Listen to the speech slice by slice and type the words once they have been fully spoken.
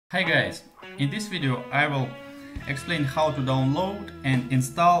Hi guys, in this video I will explain how to download and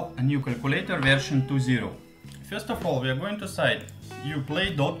install a new calculator version 2.0. First of all, we are going to site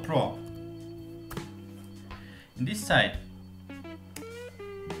uplay.pro. In this site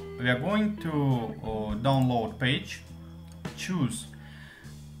we are going to download page, choose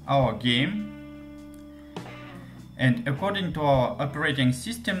our game, and according to our operating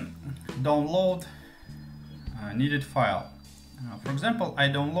system download needed file. For example, I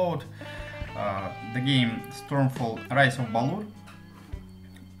download the game Stormfall Rise of Balur.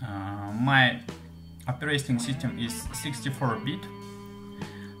 My operating system is 64-bit,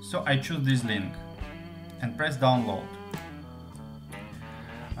 so I choose this link and press download.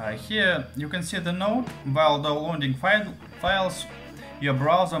 Here you can see the note: while downloading files, your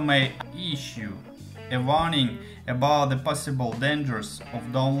browser may issue a warning about the possible dangers of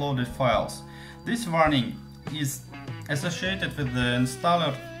downloaded files. This warning is associated with the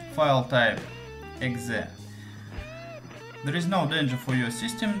installer file type .exe. There is no danger for your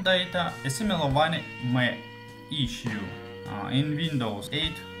system data. A similar warning may issue in Windows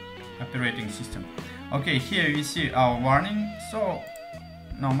 8 operating system. Okay, here we see our warning, so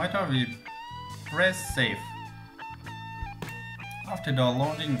no matter, we press save. After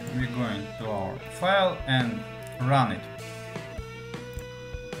downloading, we're going to our file and run it.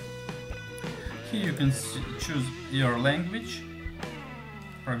 Here you can choose your language.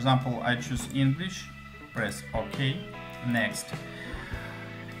 For example, I choose English, press OK, next.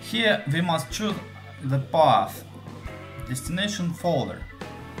 Here we must choose the path, destination folder.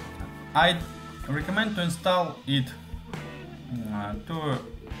 I recommend to install it to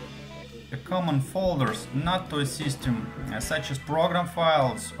a common folders, not to a system such as program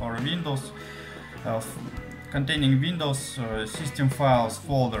files or Windows containing Windows system files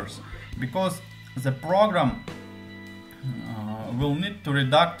folders, because the program will need to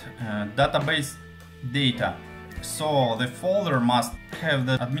redact database data, so the folder must have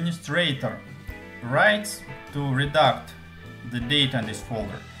the administrator rights to redact the data in this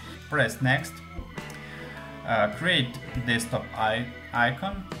folder. Press next, create desktop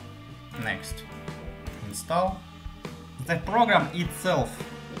icon, next, install. The program itself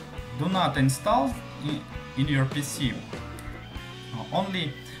do not install in your PC,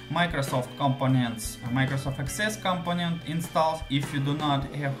 only Microsoft components, Microsoft Access component installs if you do not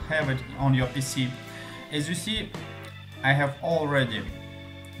have it on your PC. As you see, I have already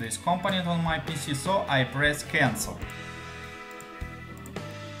this component on my PC, so I press cancel.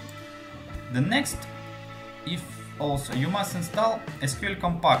 The next, if also you must install SQL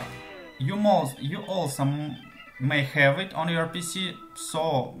Compact. You also may have it on your PC,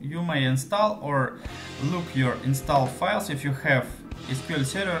 so you may install or look your installed files if you have SQL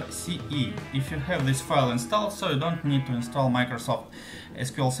Server CE. If you have this file installed, so you don't need to install Microsoft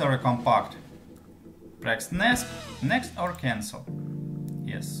SQL Server Compact. Press next or cancel.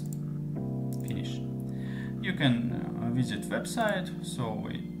 Yes, finish. You can visit website, so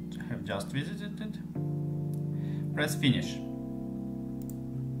we have just visited it. Press finish.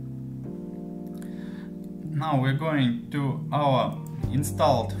 Now we're going to our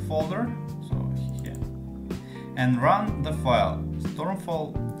installed folder, so here, and run the file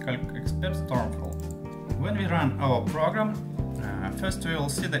Stormfall, CalcExpert Stormfall. When we run our program, first we will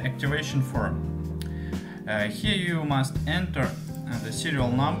see the activation form. Here you must enter the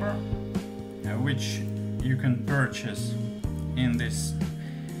serial number, which you can purchase in this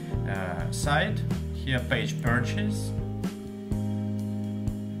site. Here, page purchase.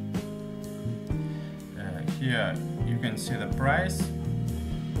 Here you can see the price,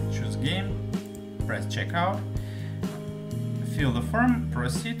 choose game, press checkout, fill the form,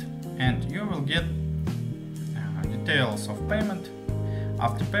 proceed, and you will get details of payment.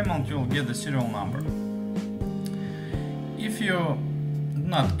 After payment you will get the serial number. If you do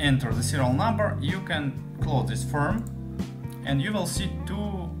not enter the serial number, you can close this form and you will see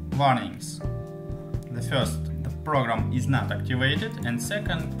two warnings. The first, the program is not activated, and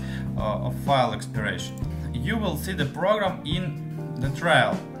second, of file expiration. You will see the program in the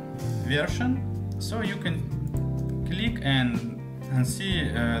trial version, so you can click and see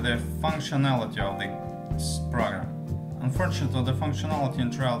the functionality of this program. Unfortunately, the functionality in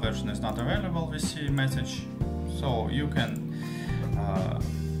trial version is not available, we see message, so you can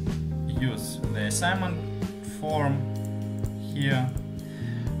use the assignment form here.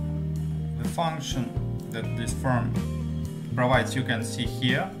 The function that this form provides you can see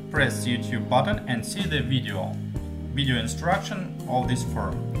here. Press YouTube button and see the video instruction of this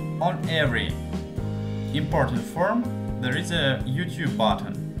form. On every imported form there is a YouTube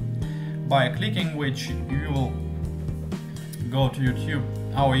button, by clicking which you will go to YouTube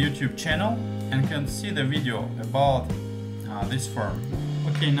our YouTube channel and can see the video about this form.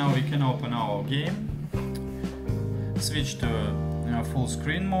 Okay, now we can open our game, switch to full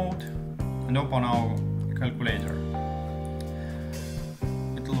screen mode and open our calculator.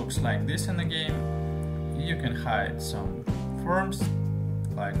 It looks like this in the game. You can hide some forms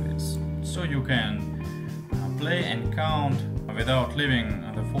like this, so you can play and count without leaving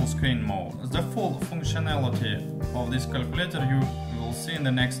the full screen mode. The full functionality of this calculator you will see in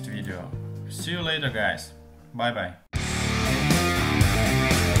the next video. See you later, guys. Bye bye.